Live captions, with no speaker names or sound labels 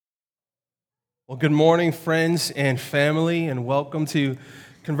Well, good morning, friends and family, and welcome to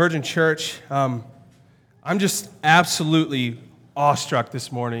Convergent Church. I'm just absolutely awestruck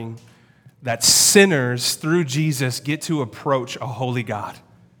this morning that sinners, through Jesus, get to approach a holy God.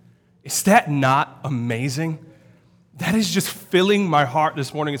 Is that not amazing? That is just filling my heart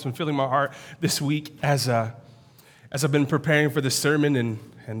this morning. It's been filling my heart this week as I've been preparing for this sermon,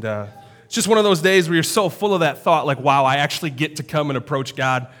 and it's just one of those days where you're so full of that thought, like, wow, I actually get to come and approach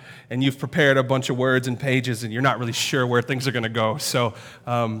God. And you've prepared a bunch of words and pages, and you're not really sure where things are going to go. So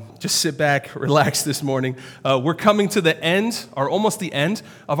just sit back, relax this morning. We're coming to the end, or almost the end,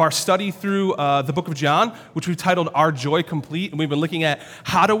 of our study through the book of John, which we've titled Our Joy Complete. And we've been looking at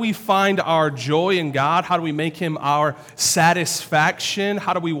how do we find our joy in God? How do we make Him our satisfaction?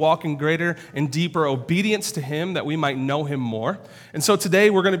 How do we walk in greater and deeper obedience to Him that we might know Him more? And so today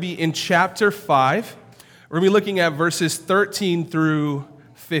we're going to be in chapter 5. We're going to be looking at verses 13 through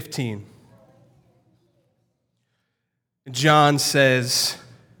 15. John says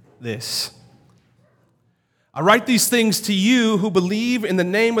this: I write these things to you who believe in the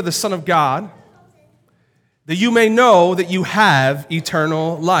name of the Son of God, that you may know that you have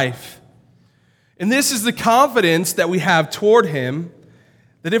eternal life. And this is the confidence that we have toward Him,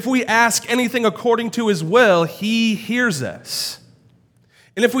 that if we ask anything according to His will, He hears us.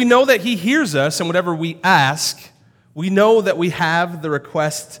 And if we know that He hears us in whatever we ask, we know that we have the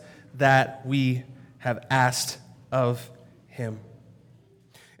request that we have asked of Him.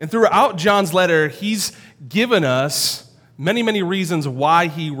 And throughout John's letter, he's given us many, many reasons why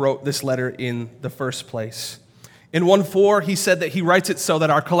he wrote this letter in the first place. In 1:4, he said that he writes it so that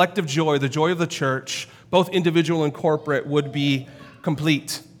our collective joy, the joy of the church, both individual and corporate, would be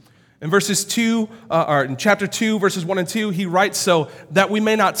complete. In in chapter 2, verses 1 and 2, he writes so that we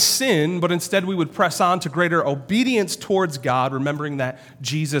may not sin, but instead we would press on to greater obedience towards God, remembering that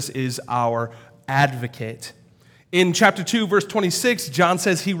Jesus is our advocate. In chapter 2, verse 26, John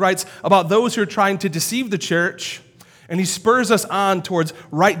says he writes about those who are trying to deceive the church, and he spurs us on towards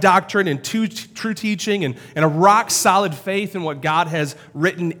right doctrine and true teaching and a rock-solid faith in what God has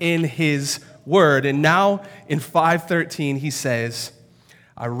written in His Word. And now in 5:13, he says,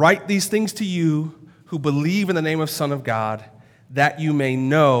 I write these things to you who believe in the name of Son of God, that you may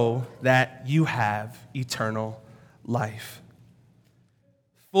know that you have eternal life.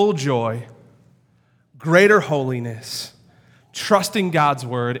 Full joy, greater holiness, trusting God's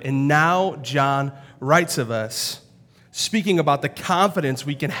word, and now John writes of us, speaking about the confidence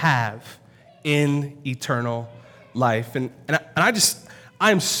we can have in eternal life. And I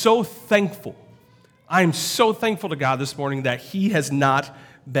am so thankful. I am so thankful to God this morning that He has not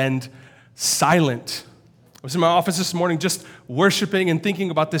been silent. I was in my office this morning just worshiping and thinking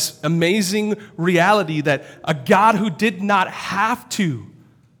about this amazing reality that a God who did not have to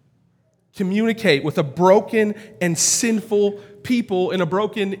communicate with a broken and sinful people in a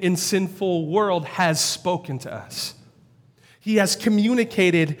broken and sinful world has spoken to us. He has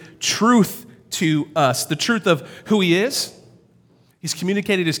communicated truth to us, the truth of who He is. He's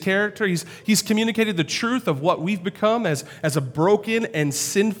communicated His character. He's communicated the truth of what we've become as a broken and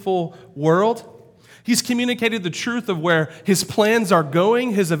sinful world. He's communicated the truth of where His plans are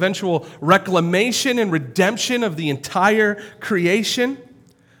going, His eventual reclamation and redemption of the entire creation.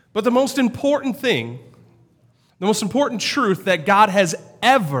 But the most important thing, the most important truth that God has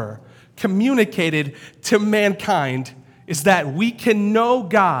ever communicated to mankind is that we can know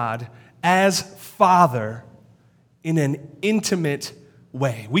God as Father in an intimate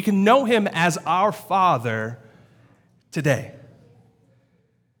way. We can know Him as our Father today.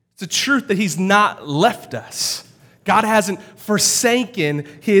 It's a truth that He's not left us. God hasn't forsaken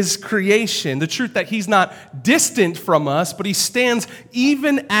His creation. The truth that He's not distant from us, but He stands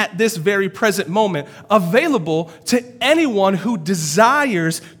even at this very present moment available to anyone who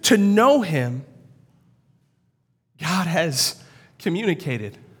desires to know Him. God has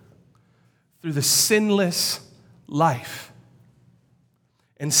communicated through the sinless life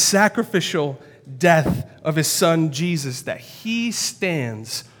and sacrificial death of His Son Jesus that He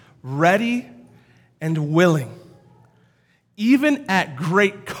stands ready and willing, even at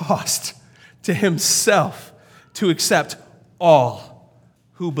great cost to Himself, to accept all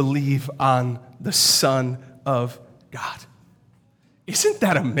who believe on the Son of God. Isn't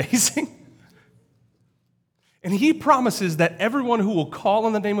that amazing? And He promises that everyone who will call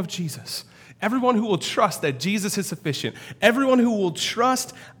on the name of Jesus, everyone who will trust that Jesus is sufficient, everyone who will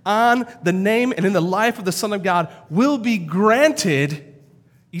trust on the name and in the life of the Son of God will be granted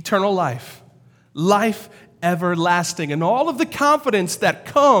eternal life, life everlasting, and all of the confidence that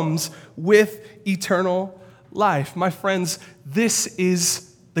comes with eternal life. My friends, this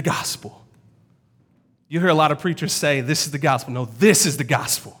is the gospel. You hear a lot of preachers say, this is the gospel. No, this is the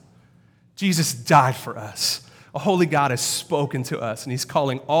gospel. Jesus died for us. A holy God has spoken to us, and he's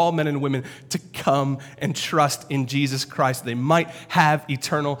calling all men and women to come and trust in Jesus Christ, that they might have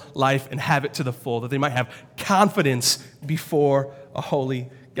eternal life and have it to the full, that they might have confidence before a holy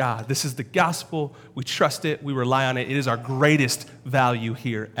God. This is the gospel. We trust it. We rely on it. It is our greatest value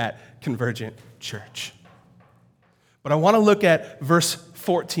here at Convergent Church. But I want to look at verse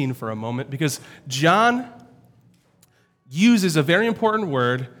 14 for a moment, because John uses a very important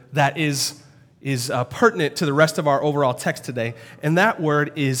word that is pertinent to the rest of our overall text today, and that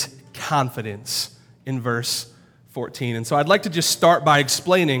word is confidence in verse 14. And so I'd like to just start by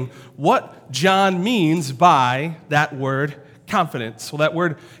explaining what John means by that word confidence. Well, that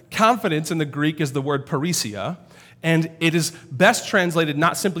word confidence in the Greek is the word parisia, and it is best translated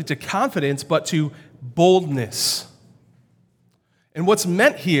not simply to confidence, but to boldness. And what's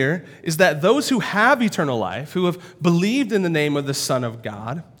meant here is that those who have eternal life, who have believed in the name of the Son of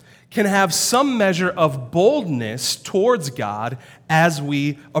God, can have some measure of boldness towards God as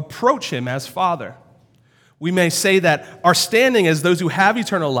we approach him as Father. We may say that our standing as those who have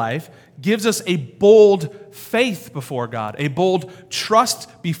eternal life gives us a bold faith before God, a bold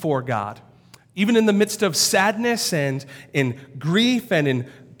trust before God. Even in the midst of sadness and in grief and in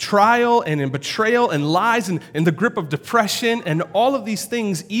trial and in betrayal and lies and in the grip of depression and all of these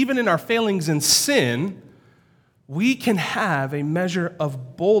things, even in our failings in sin, we can have a measure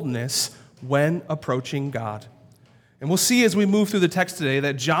of boldness when approaching God. And we'll see as we move through the text today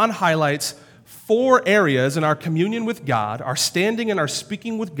that John highlights 4 areas in our communion with God, our standing and our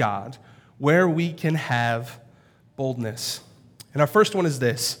speaking with God, where we can have boldness. And our first one is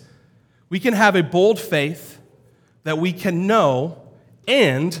this: we can have a bold faith that we can know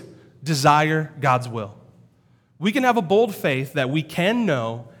and desire God's will. We can have a bold faith that we can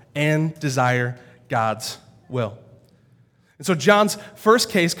know and desire God's will. And so John's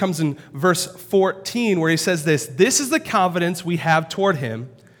first case comes in verse 14, where he says this: this is the confidence we have toward him,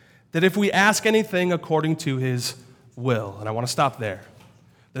 that if we ask anything according to his will. And I want to stop there.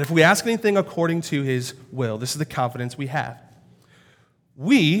 That if we ask anything according to his will, this is the confidence we have.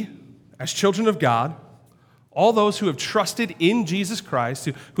 We, as children of God, all those who have trusted in Jesus Christ,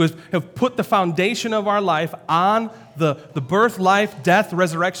 who have put the foundation of our life on the birth, life, death,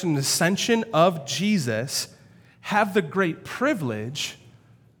 resurrection, and ascension of Jesus, have the great privilege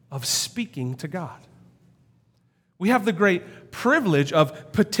of speaking to God. We have the great privilege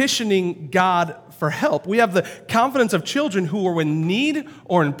of petitioning God for help. We have the confidence of children who are in need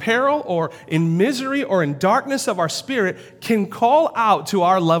or in peril or in misery or in darkness of our spirit can call out to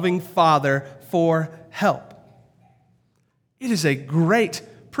our loving Father for help. It is a great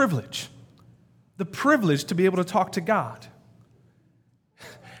privilege, the privilege to be able to talk to God.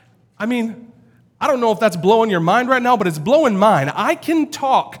 I mean, I don't know if that's blowing your mind right now, but it's blowing mine. I can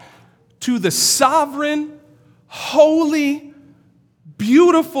talk to the sovereign, holy,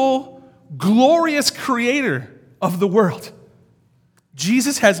 beautiful, glorious creator of the world.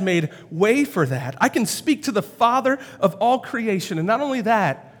 Jesus has made way for that. I can speak to the Father of all creation, and not only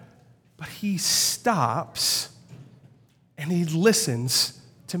that, but he stops and he listens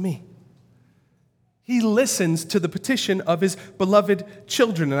to me. He listens to the petition of his beloved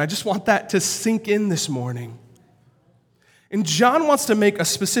children, and I just want that to sink in this morning. And John wants to make a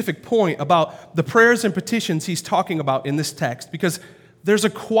specific point about the prayers and petitions he's talking about in this text, because there's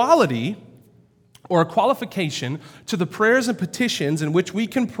a quality or a qualification to the prayers and petitions in which we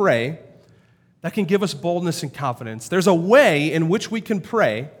can pray that can give us boldness and confidence. There's a way in which we can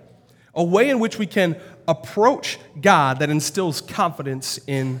pray, a way in which we can approach God that instills confidence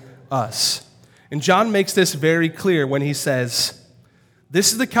in us. And John makes this very clear when he says,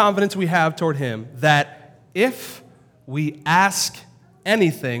 this is the confidence we have toward him, that if we ask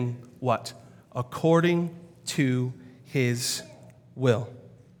anything, what? According to his will.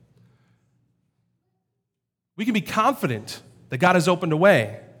 We can be confident that God has opened a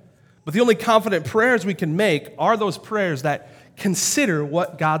way, but the only confident prayers we can make are those prayers that consider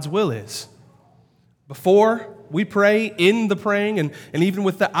what God's will is. Before we pray, in the praying, and even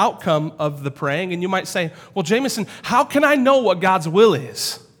with the outcome of the praying. And you might say, well, Jameson, how can I know what God's will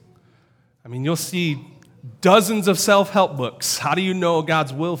is? I mean, you'll see dozens of self-help books. How do you know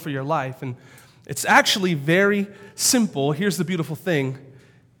God's will for your life? And it's actually very simple. Here's the beautiful thing.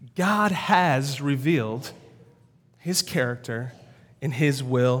 God has revealed his character and his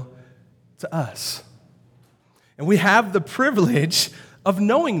will to us. And we have the privilege of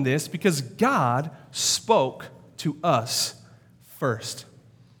knowing this because God spoke to us first.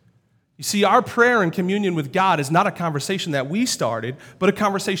 You see, our prayer and communion with God is not a conversation that we started, but a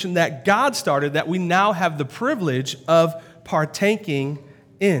conversation that God started that we now have the privilege of partaking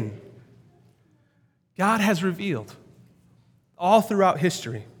in. God has revealed all throughout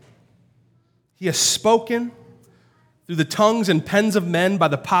history. He has spoken through the tongues and pens of men by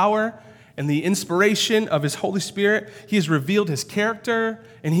the power and the inspiration of his Holy Spirit. He has revealed his character,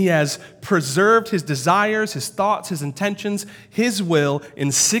 and he has preserved his desires, his thoughts, his intentions, his will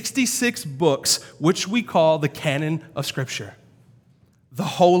in 66 books, which we call the canon of Scripture, the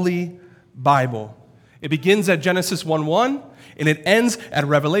Holy Bible. It begins at Genesis 1:1, and it ends at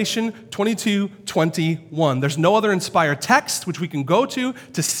Revelation 22:21. There's no other inspired text which we can go to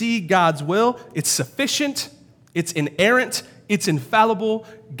see God's will. It's sufficient, it's inerrant, it's infallible.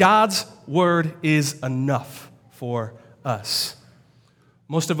 God's word is enough for us.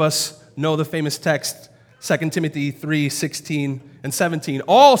 Most of us know the famous text, 2 Timothy 3:16 and 17.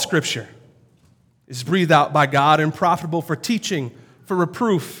 All Scripture is breathed out by God and profitable for teaching, for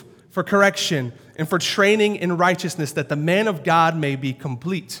reproof, for correction, and for training in righteousness, that the man of God may be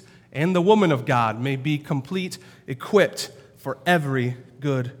complete, and the woman of God may be complete, equipped for every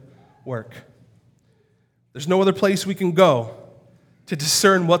good work. There's no other place we can go to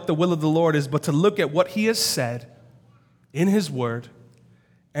discern what the will of the Lord is, but to look at what he has said in his word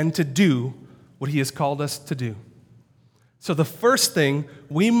and to do what he has called us to do. So the first thing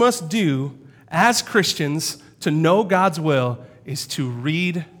we must do as Christians to know God's will is to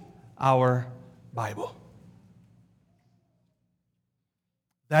read our Bible.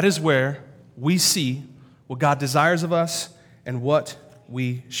 That is where we see what God desires of us and what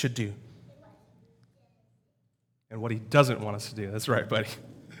we should do. And what he doesn't want us to do. That's right, buddy.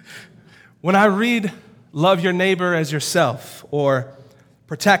 When I read, love your neighbor as yourself, or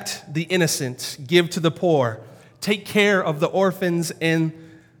protect the innocent, give to the poor, take care of the orphans and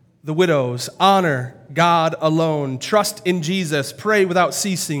the widows, honor God alone, trust in Jesus, pray without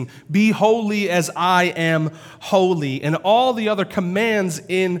ceasing, be holy as I am holy, and all the other commands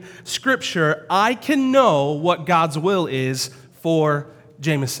in Scripture, I can know what God's will is for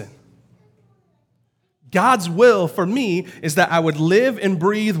Jameson. God's will for me is that I would live and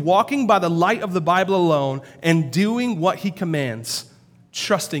breathe walking by the light of the Bible alone and doing what he commands,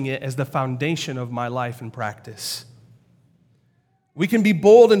 trusting it as the foundation of my life and practice. We can be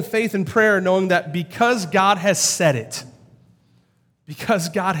bold in faith and prayer knowing that because God has said it, because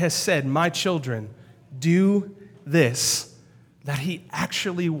God has said, my children, do this, that he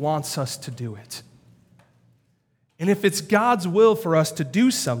actually wants us to do it. And if it's God's will for us to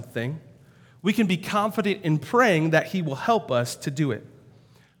do something, we can be confident in praying that he will help us to do it.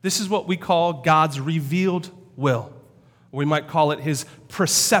 This is what we call God's revealed will. We might call it his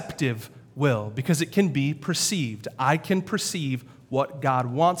perceptive will, because it can be perceived. I can perceive what God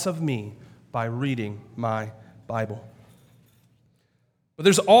wants of me by reading my Bible. But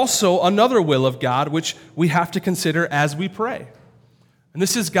there's also another will of God which we have to consider as we pray. And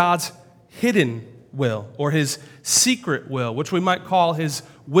this is God's hidden will, or his secret will, which we might call his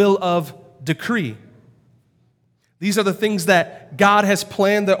will of decree. These are the things that God has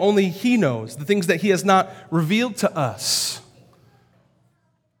planned that only he knows, the things that he has not revealed to us,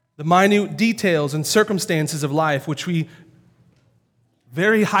 the minute details and circumstances of life which we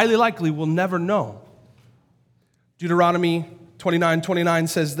very highly likely will never know. Deuteronomy 29:29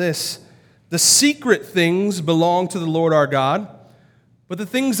 says this, the secret things belong to the Lord our God, but the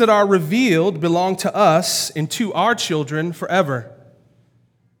things that are revealed belong to us and to our children forever,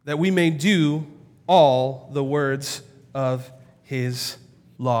 that we may do all the words of his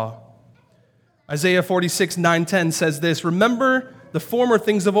law. Isaiah 46:9-10 says this, remember the former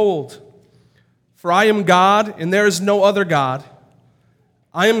things of old, for I am God and there is no other God.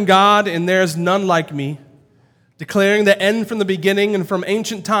 I am God and there is none like me, declaring the end from the beginning and from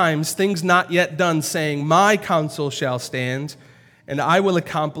ancient times, things not yet done, saying, my counsel shall stand, and I will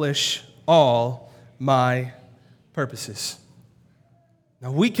accomplish all my purposes.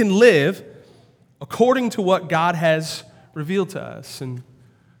 Now, we can live according to what God has revealed to us, and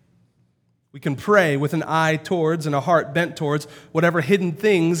we can pray with an eye towards and a heart bent towards whatever hidden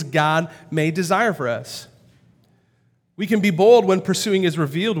things God may desire for us. We can be bold when pursuing his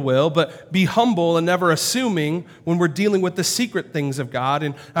revealed will, but be humble and never assuming when we're dealing with the secret things of God.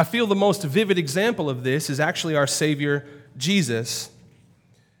 And I feel the most vivid example of this is actually our Savior, Jesus,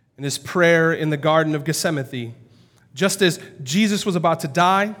 in his prayer in the Garden of Gethsemane. Just as Jesus was about to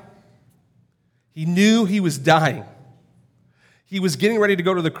die, he knew he was dying. He was getting ready to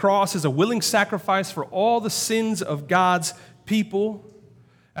go to the cross as a willing sacrifice for all the sins of God's people.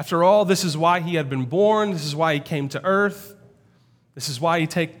 After all, this is why he had been born. This is why he came to earth. This is why he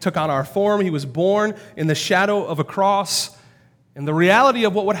took on our form. He was born in the shadow of a cross. And the reality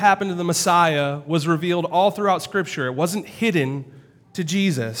of what would happen to the Messiah was revealed all throughout Scripture. It wasn't hidden to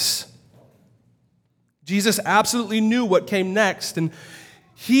Jesus. Jesus absolutely knew what came next, and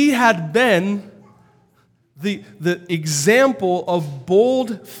he had been the example of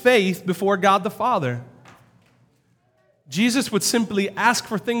bold faith before God the Father. Jesus would simply ask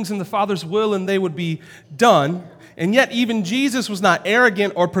for things in the Father's will and they would be done. And yet even Jesus was not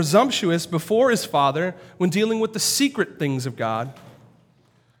arrogant or presumptuous before his Father when dealing with the secret things of God.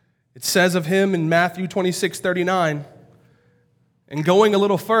 It says of him in Matthew 26:39, and going a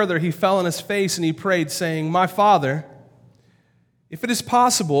little further, he fell on his face and he prayed, saying, "My Father, if it is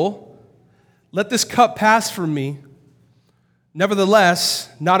possible, let this cup pass from me. Nevertheless,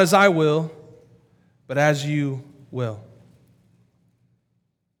 not as I will, but as you will."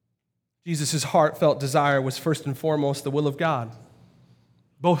 Jesus' heartfelt desire was first and foremost the will of God.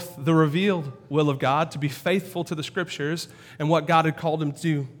 Both the revealed will of God, to be faithful to the Scriptures and what God had called him to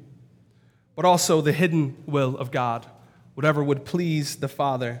do, but also the hidden will of God, whatever would please the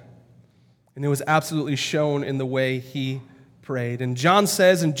Father. And it was absolutely shown in the way he prayed. And John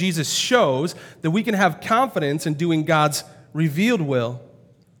says, and Jesus shows, that we can have confidence in doing God's revealed will,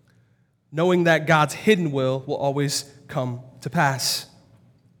 knowing that God's hidden will always come to pass.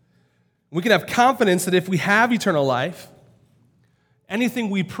 We can have confidence that if we have eternal life, anything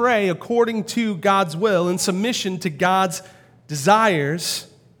we pray according to God's will, in submission to God's desires,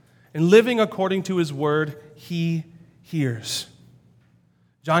 and living according to his word, he hears.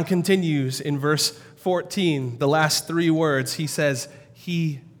 John continues in verse 14, the last three words. He says,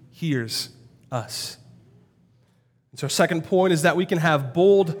 he hears us. And so our second point is that we can have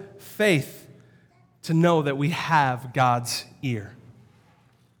bold faith to know that we have God's ear.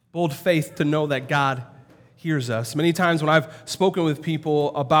 Bold faith to know that God hears us. Many times when I've spoken with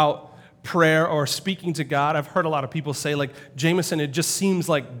people about prayer or speaking to God, I've heard a lot of people say, like, "Jameson, it just seems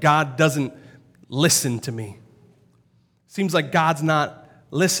like God doesn't listen to me. Seems like God's not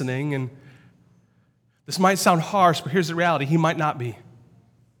listening." And this might sound harsh, but here's the reality. He might not be.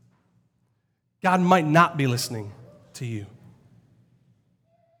 God might not be listening to you.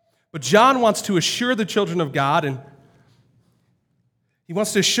 But John wants to assure the children of God, and he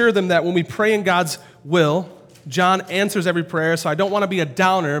wants to assure them that when we pray in God's will, John answers every prayer. So I don't want to be a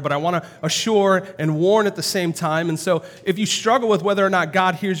downer, but I want to assure and warn at the same time. And so if you struggle with whether or not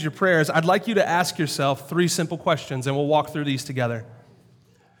God hears your prayers, I'd like you to ask yourself three simple questions, and we'll walk through these together.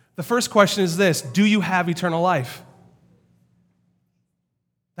 The first question is this: do you have eternal life?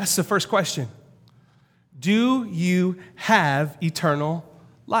 That's the first question. Do you have eternal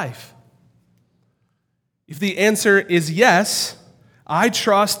life? If the answer is yes, I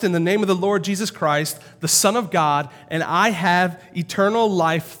trust in the name of the Lord Jesus Christ, the Son of God, and I have eternal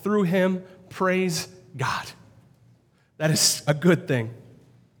life through him. Praise God. That is a good thing.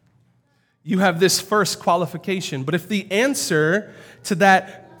 You have this first qualification. But if the answer to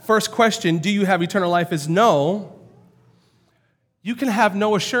that first question, do you have eternal life, is no, you can have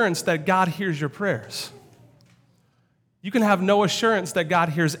no assurance that God hears your prayers. You can have no assurance that God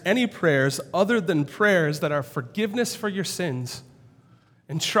hears any prayers other than prayers that are forgiveness for your sins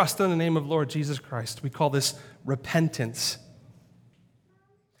and trust in the name of Lord Jesus Christ. We call this repentance.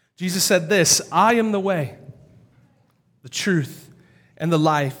 Jesus said this: "I am the way, the truth, and the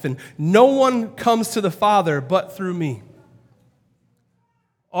life, and no one comes to the Father but through me."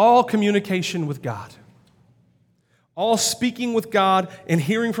 All communication with God, all speaking with God and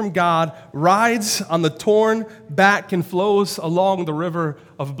hearing from God rides on the torn back and flows along the river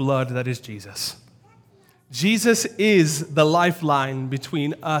of blood that is Jesus. Jesus is the lifeline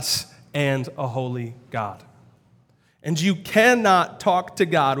between us and a holy God. And you cannot talk to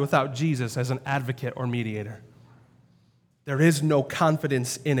God without Jesus as an advocate or mediator. There is no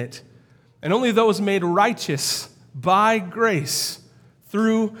confidence in it. And only those made righteous by grace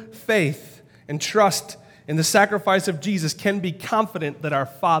through faith and trust in the sacrifice of Jesus can be confident that our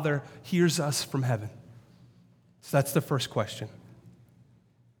Father hears us from heaven. So that's the first question.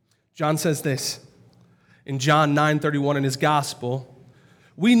 John says this in John 9:31 in his gospel: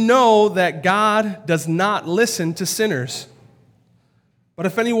 "We know that God does not listen to sinners. But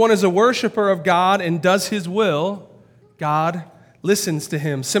if anyone is a worshiper of God and does his will, God listens to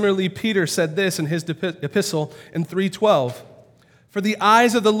him." Similarly, Peter said this in his epistle in 3:12: "For the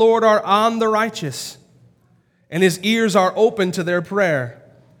eyes of the Lord are on the righteous, and his ears are open to their prayer.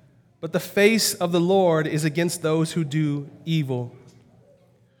 But the face of the Lord is against those who do evil."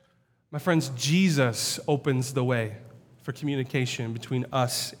 My friends, Jesus opens the way for communication between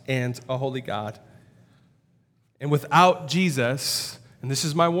us and a holy God. And without Jesus, and this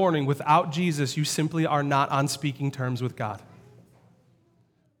is my warning, without Jesus, you simply are not on speaking terms with God.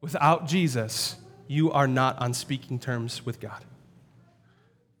 Without Jesus, you are not on speaking terms with God.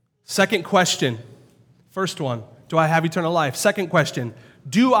 Second question. First one, do I have eternal life? Second question,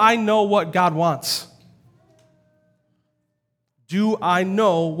 do I know what God wants? Do I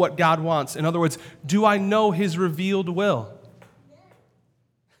know what God wants? In other words, do I know His revealed will?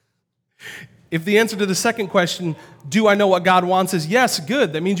 If the answer to the second question, do I know what God wants, is yes,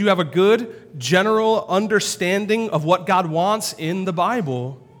 good. That means you have a good general understanding of what God wants in the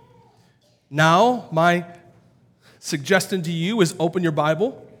Bible. Now, my suggestion to you is open your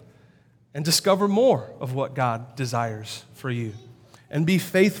Bible and discover more of what God desires for you and be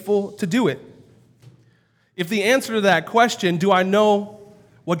faithful to do it. If the answer to that question, do I know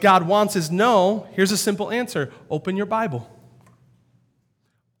what God wants, is no, here's a simple answer. Open your Bible.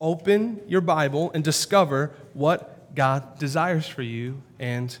 Open your Bible and discover what God desires for you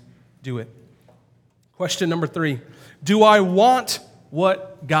and do it. Question number 3, do I want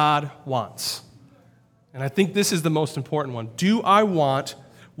what God wants? And I think this is the most important one. Do I want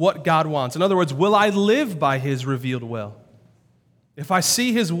what God wants? In other words, will I live by His revealed will? If I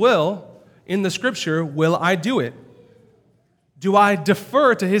see His will in the Scripture, will I do it? Do I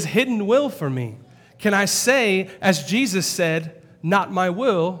defer to His hidden will for me? Can I say, as Jesus said, not my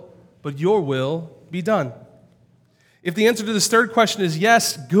will, but your will be done? If the answer to this third question is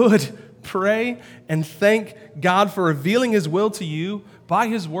yes, good. Pray and thank God for revealing His will to you by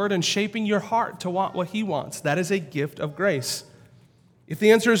His word and shaping your heart to want what He wants. That is a gift of grace. If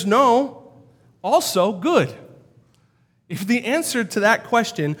the answer is no, also good. If the answer to that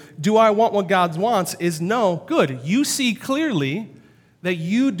question, do I want what God wants, is no, good. You see clearly that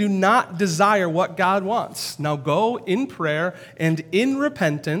you do not desire what God wants. Now go in prayer and in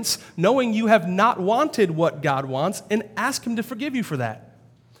repentance, knowing you have not wanted what God wants, and ask Him to forgive you for that.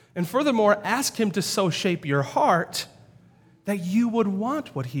 And furthermore, ask Him to so shape your heart that you would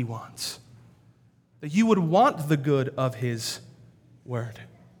want what He wants, that you would want the good of His word.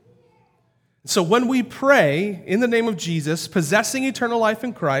 So when we pray in the name of Jesus, possessing eternal life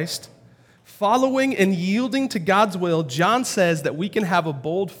in Christ, following and yielding to God's will, John says that we can have a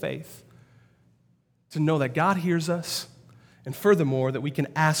bold faith to know that God hears us, and furthermore, that we can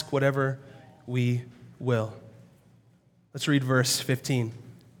ask whatever we will. Let's read verse 15.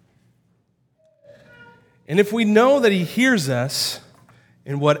 And if we know that He hears us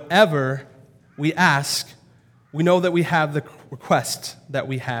in whatever we ask, we know that we have the request that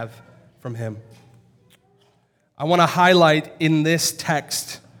we have from Him. I want to highlight in this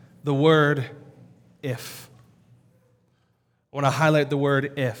text the word if. I want to highlight the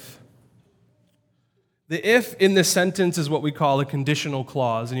word if. The if in this sentence is what we call a conditional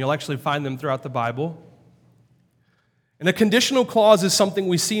clause, and you'll actually find them throughout the Bible. And a conditional clause is something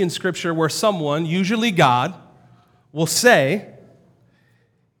we see in Scripture where someone, usually God, will say,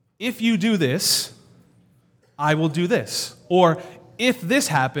 if you do this, I will do this. Or if this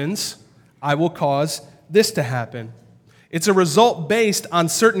happens, I will cause this to happen. It's a result based on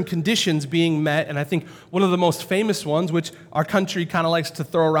certain conditions being met, and I think one of the most famous ones, which our country kind of likes to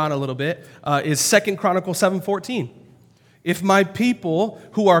throw around a little bit, is 2 Chronicles 7:14. If my people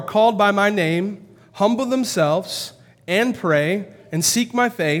who are called by my name humble themselves and pray and seek my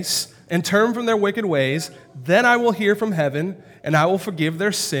face and turn from their wicked ways, then I will hear from heaven and I will forgive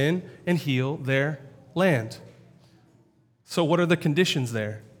their sin and heal their land. So what are the conditions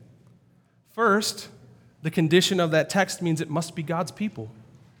there? First, the condition of that text means it must be God's people.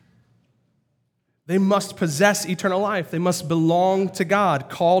 They must possess eternal life. They must belong to God,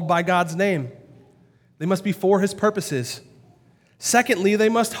 called by God's name. They must be for His purposes. Secondly, they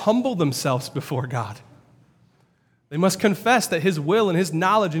must humble themselves before God. They must confess that His will and His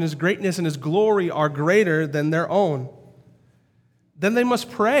knowledge and His greatness and His glory are greater than their own. Then they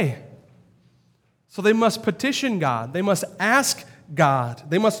must pray. So they must petition God. They must ask God.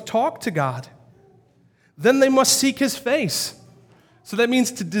 They must talk to God. Then they must seek His face. So that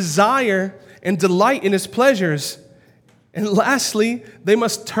means to desire and delight in His pleasures. And lastly, they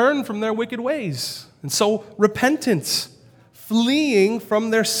must turn from their wicked ways. And so repentance, fleeing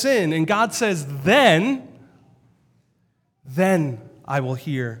from their sin. And God says, then I will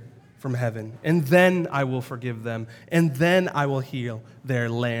hear from heaven, and then I will forgive them, and then I will heal their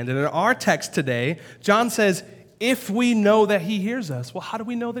land. And in our text today, John says, if we know that He hears us, well, how do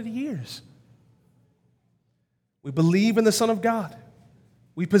we know that He hears? We believe in the Son of God.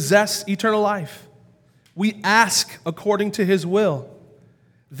 We possess eternal life. We ask according to His will.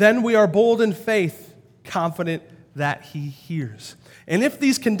 Then we are bold in faith, confident that He hears. And if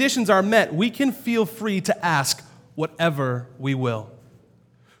these conditions are met, we can feel free to ask whatever we will.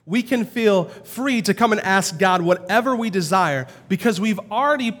 We can feel free to come and ask God whatever we desire because we've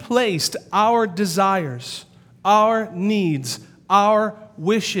already placed our desires, our needs, our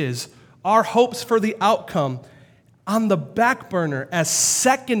wishes, our hopes for the outcome on the back burner as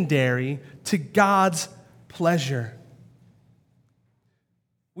secondary to God's pleasure.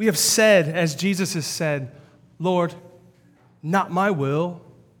 We have said, as Jesus has said, Lord, not my will,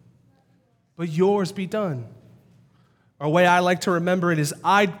 but yours be done. Or a way I like to remember it is,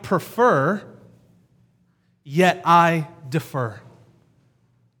 I'd prefer, yet I defer.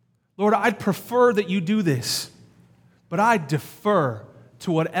 Lord, I'd prefer that you do this, but I defer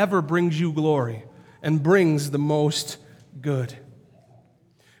to whatever brings you glory and brings the most good.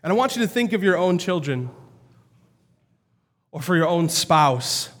 And I want you to think of your own children or for your own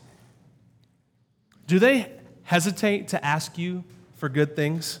spouse. Do they hesitate to ask you for good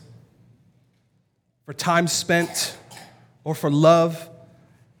things? For time spent, or for love,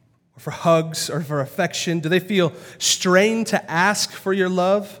 or for hugs, or for affection? Do they feel strained to ask for your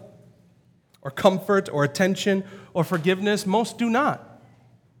love, or comfort, or attention, or forgiveness? Most do not,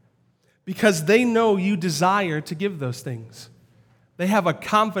 because they know you desire to give those things. They have a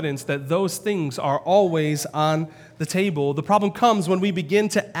confidence that those things are always on the table. The problem comes when we begin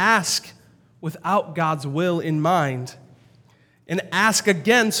to ask without God's will in mind and ask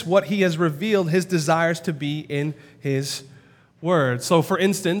against what he has revealed his desires to be in his word. So for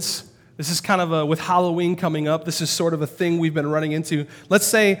instance, this is kind of with Halloween coming up, this is sort of a thing we've been running into. Let's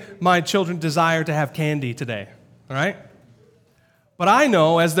say my children desire to have candy today, all right? But I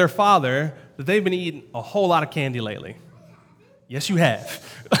know as their father that they've been eating a whole lot of candy lately. Yes, you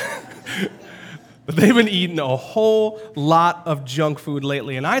have. But they've been eating a whole lot of junk food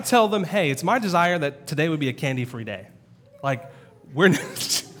lately. And I tell them, hey, it's my desire that today would be a candy-free day. Like, we're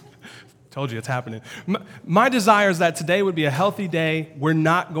told you it's happening. My desire is that today would be a healthy day. We're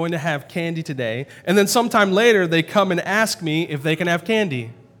not going to have candy today. And then sometime later, they come and ask me if they can have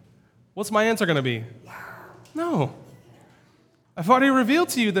candy. What's my answer going to be? No. I've already revealed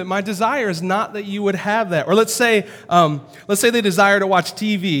to you that my desire is not that you would have that. Or let's say they desire to watch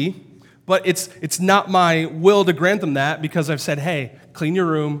TV, but it's not my will to grant them that because I've said, hey, clean your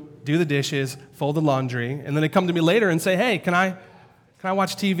room, do the dishes, fold the laundry. And then they come to me later and say, hey, can I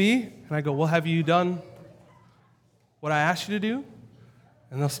watch TV? And I go, well, have you done what I asked you to do?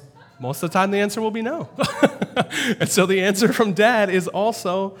 And most of the time the answer will be no. And so the answer from Dad is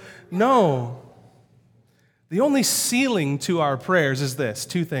also no. The only ceiling to our prayers is this,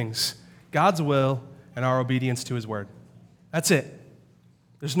 two things: God's will and our obedience to his word. That's it.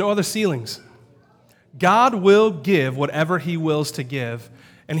 There's no other ceilings. God will give whatever he wills to give.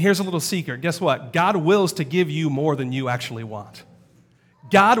 And here's a little secret. Guess what? God wills to give you more than you actually want.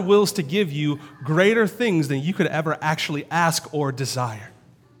 God wills to give you greater things than you could ever actually ask or desire.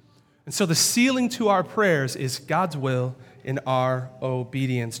 And so the ceiling to our prayers is God's will and our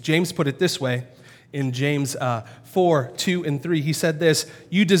obedience. James put it this way in James 4:2-3. He said this: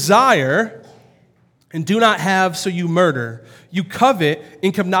 you desire and do not have, so you murder. You covet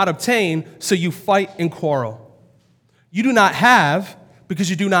and cannot obtain, so you fight and quarrel. You do not have because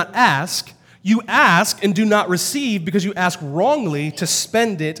you do not ask. You ask and do not receive because you ask wrongly to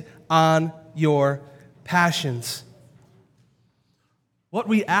spend it on your passions. What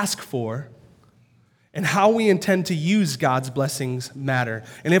we ask for and how we intend to use God's blessings matter.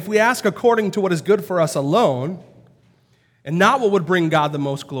 And if we ask according to what is good for us alone, and not what would bring God the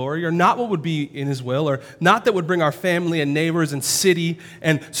most glory, or not what would be in his will, or not that would bring our family and neighbors and city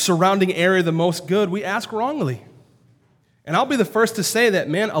and surrounding area the most good, we ask wrongly. And I'll be the first to say that,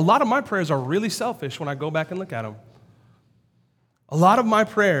 man, a lot of my prayers are really selfish when I go back and look at them. A lot of my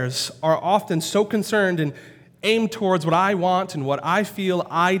prayers are often so concerned and aimed towards what I want and what I feel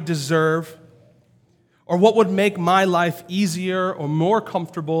I deserve, or what would make my life easier or more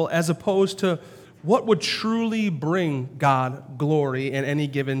comfortable, as opposed to what would truly bring God glory in any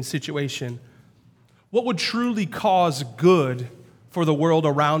given situation. What would truly cause good for the world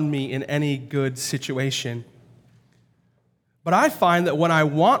around me in any good situation. But I find that when I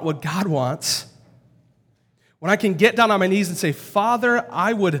want what God wants, when I can get down on my knees and say, Father,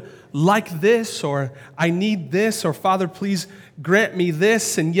 I would like this, or I need this, or Father, please grant me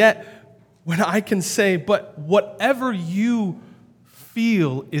this, and yet when I can say, but whatever you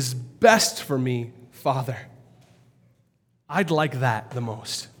feel is best for me, Father, I'd like that the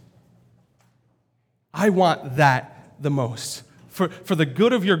most. I want that the most. For the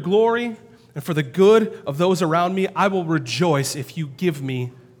good of your glory and for the good of those around me, I will rejoice if you give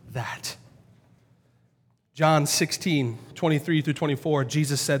me that. John 16:23-24,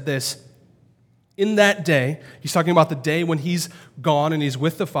 Jesus said this: In that day, he's talking about the day when he's gone and he's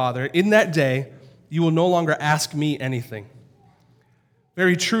with the Father. In that day, you will no longer ask me anything.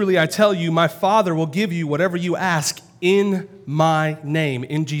 Very truly, I tell you, my Father will give you whatever you ask in my name,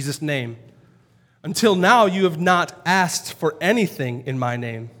 in Jesus' name. Until now, you have not asked for anything in my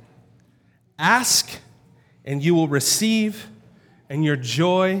name. Ask, and you will receive, and your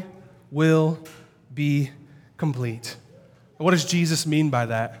joy will be complete. What does Jesus mean by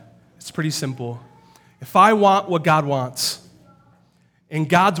that? It's pretty simple. If I want what God wants, and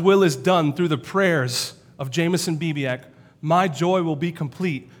God's will is done through the prayers of Jameson Bibiak, my joy will be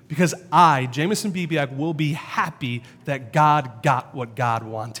complete because I, Jameson Bibiak, will be happy that God got what God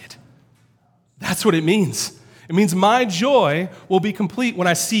wanted. That's what it means. It means my joy will be complete when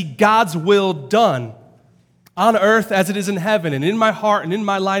I see God's will done on earth as it is in heaven, and in my heart and in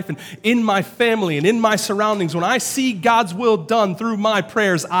my life and in my family and in my surroundings. When I see God's will done through my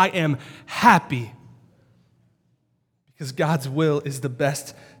prayers, I am happy because God's will is the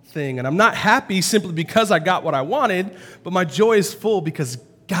best thing. And I'm not happy simply because I got what I wanted, but my joy is full because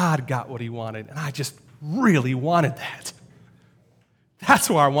God got what he wanted, and I just really wanted that.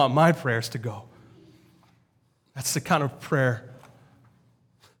 That's where I want my prayers to go. That's the kind of prayer,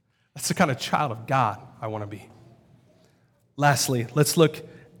 that's the kind of child of God I want to be. Lastly, let's look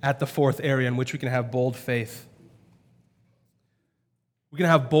at the fourth area in which we can have bold faith. We can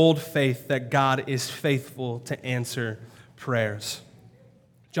have bold faith that God is faithful to answer prayers.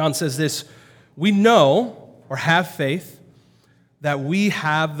 John says this, we know or have faith that we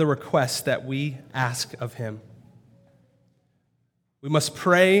have the request that we ask of him. We must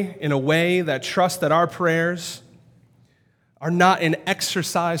pray in a way that trusts that our prayers are not an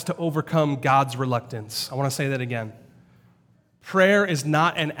exercise to overcome God's reluctance. I want to say that again. Prayer is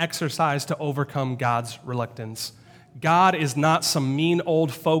not an exercise to overcome God's reluctance. God is not some mean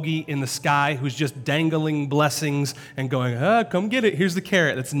old fogey in the sky who's just dangling blessings and going, come get it, here's the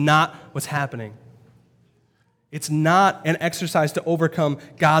carrot. That's not what's happening. It's not an exercise to overcome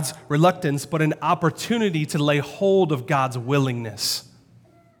God's reluctance, but an opportunity to lay hold of God's willingness.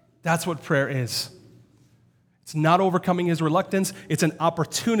 That's what prayer is. It's not overcoming his reluctance. It's an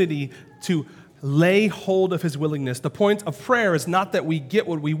opportunity to lay hold of his willingness. The point of prayer is not that we get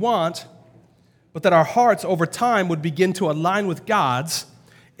what we want, but that our hearts over time would begin to align with God's,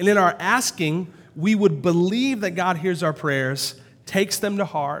 and in our asking, we would believe that God hears our prayers, takes them to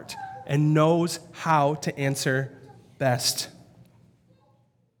heart, and knows how to answer best.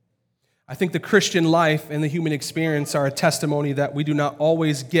 I think the Christian life and the human experience are a testimony that we do not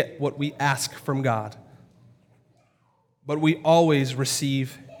always get what we ask from God, but we always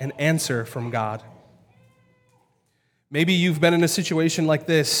receive an answer from God. Maybe you've been in a situation like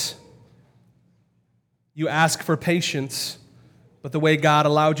this. You ask for patience, but the way God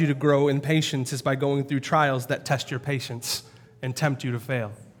allowed you to grow in patience is by going through trials that test your patience and tempt you to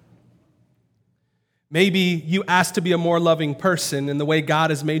fail. Maybe you ask to be a more loving person, and the way God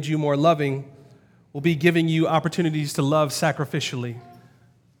has made you more loving will be giving you opportunities to love sacrificially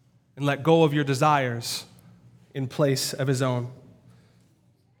and let go of your desires in place of his own.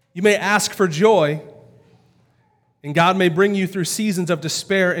 You may ask for joy, and God may bring you through seasons of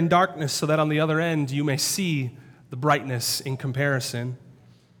despair and darkness so that on the other end you may see the brightness in comparison.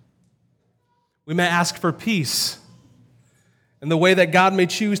 We may ask for peace, and the way that God may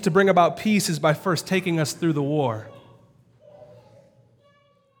choose to bring about peace is by first taking us through the war.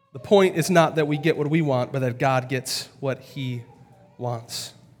 The point is not that we get what we want, but that God gets what he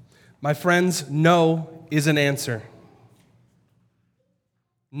wants. My friends, no is an answer.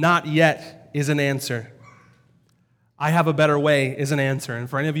 Not yet is an answer. I have a better way is an answer. And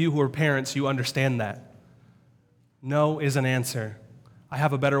for any of you who are parents, you understand that. No is an answer. I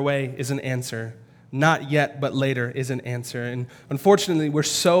have a better way is an answer. Not yet, but later is an answer. And unfortunately, we're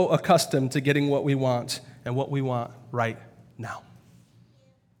so accustomed to getting what we want and what we want right now.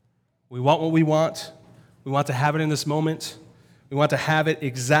 We want what we want. We want to have it in this moment. We want to have it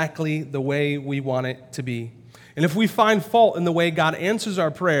exactly the way we want it to be. And if we find fault in the way God answers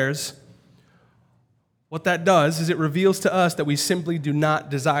our prayers, what that does is it reveals to us that we simply do not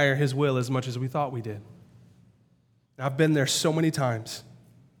desire his will as much as we thought we did. And I've been there so many times.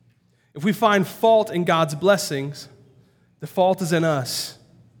 If we find fault in God's blessings, the fault is in us.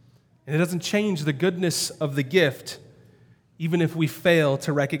 And it doesn't change the goodness of the gift, even if we fail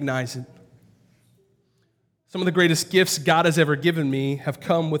to recognize it. Some of the greatest gifts God has ever given me have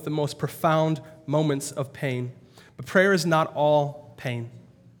come with the most profound moments of pain. But prayer is not all pain.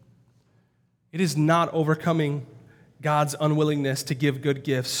 It is not overcoming God's unwillingness to give good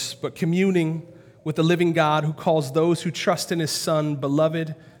gifts, but communing with the living God who calls those who trust in his Son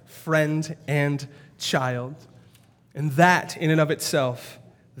beloved, friend, and child. And that, in and of itself,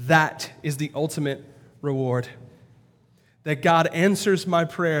 that is the ultimate reward. That God answers my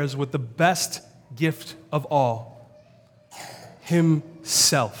prayers with the best gift of all,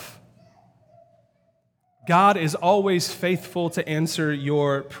 Himself. God is always faithful to answer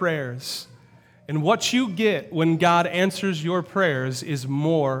your prayers. And what you get when God answers your prayers is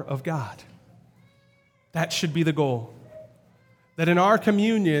more of God. That should be the goal. That in our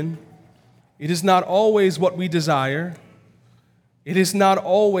communion, it is not always what we desire. It is not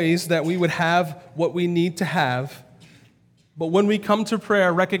always that we would have what we need to have. But when we come to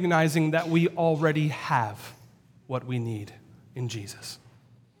prayer, recognizing that we already have what we need in Jesus.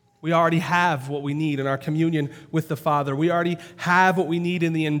 We already have what we need in our communion with the Father. We already have what we need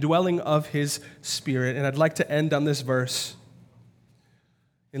in the indwelling of His Spirit. And I'd like to end on this verse.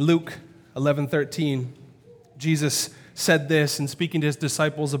 In Luke 11:13, Jesus said this in speaking to His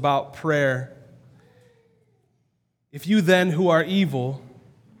disciples about prayer. If you then, who are evil,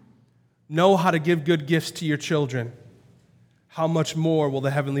 know how to give good gifts to your children, how much more will the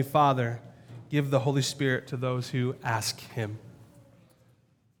Heavenly Father give the Holy Spirit to those who ask Him?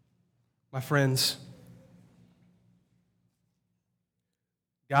 My friends,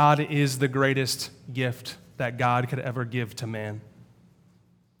 God is the greatest gift that God could ever give to man.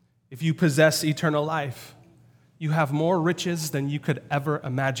 If you possess eternal life, you have more riches than you could ever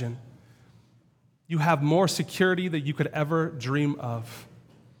imagine. You have more security than you could ever dream of.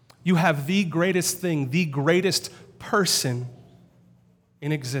 You have the greatest thing, the greatest person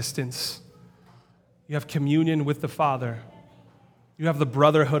in existence. You have communion with the Father. You have the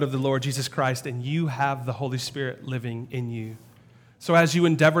brotherhood of the Lord Jesus Christ, and you have the Holy Spirit living in you. So as you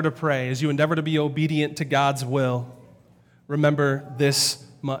endeavor to pray, as you endeavor to be obedient to God's will, remember this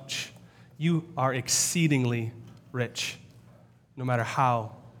much. You are exceedingly rich, no matter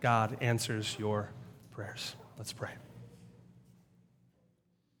how God answers your prayers. Let's pray.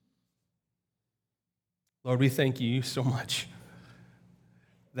 Lord, we thank you so much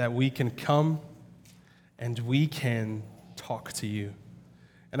that we can come and we can talk to you.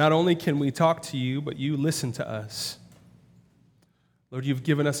 And not only can we talk to you, but you listen to us. Lord, you've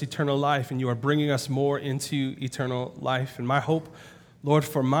given us eternal life, and you are bringing us more into eternal life. And my hope, Lord,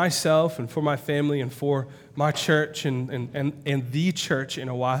 for myself and for my family and for my church and the church in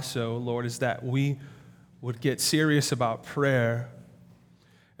Owasso, Lord, is that we would get serious about prayer.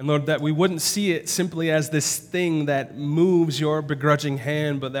 And Lord, that we wouldn't see it simply as this thing that moves your begrudging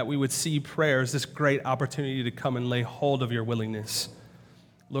hand, but that we would see prayer as this great opportunity to come and lay hold of your willingness.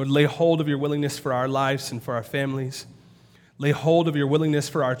 Lord, lay hold of your willingness for our lives and for our families. Lay hold of your willingness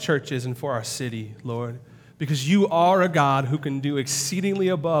for our churches and for our city, Lord, because you are a God who can do exceedingly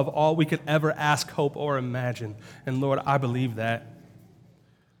above all we could ever ask, hope, or imagine. And Lord, I believe that.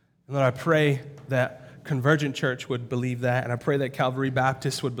 And Lord, I pray that Convergent Church would believe that, and I pray that Calvary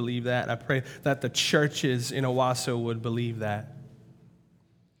Baptist would believe that, and I pray that the churches in Owasso would believe that.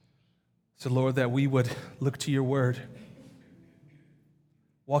 So, Lord, that we would look to your word,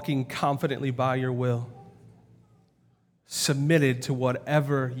 walking confidently by your will, submitted to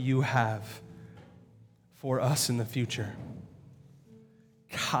whatever you have for us in the future,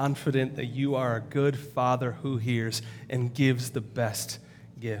 confident that you are a good Father who hears and gives the best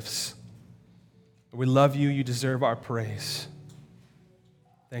gifts. We love you. You deserve our praise.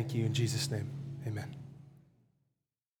 Thank you. In Jesus' name, amen.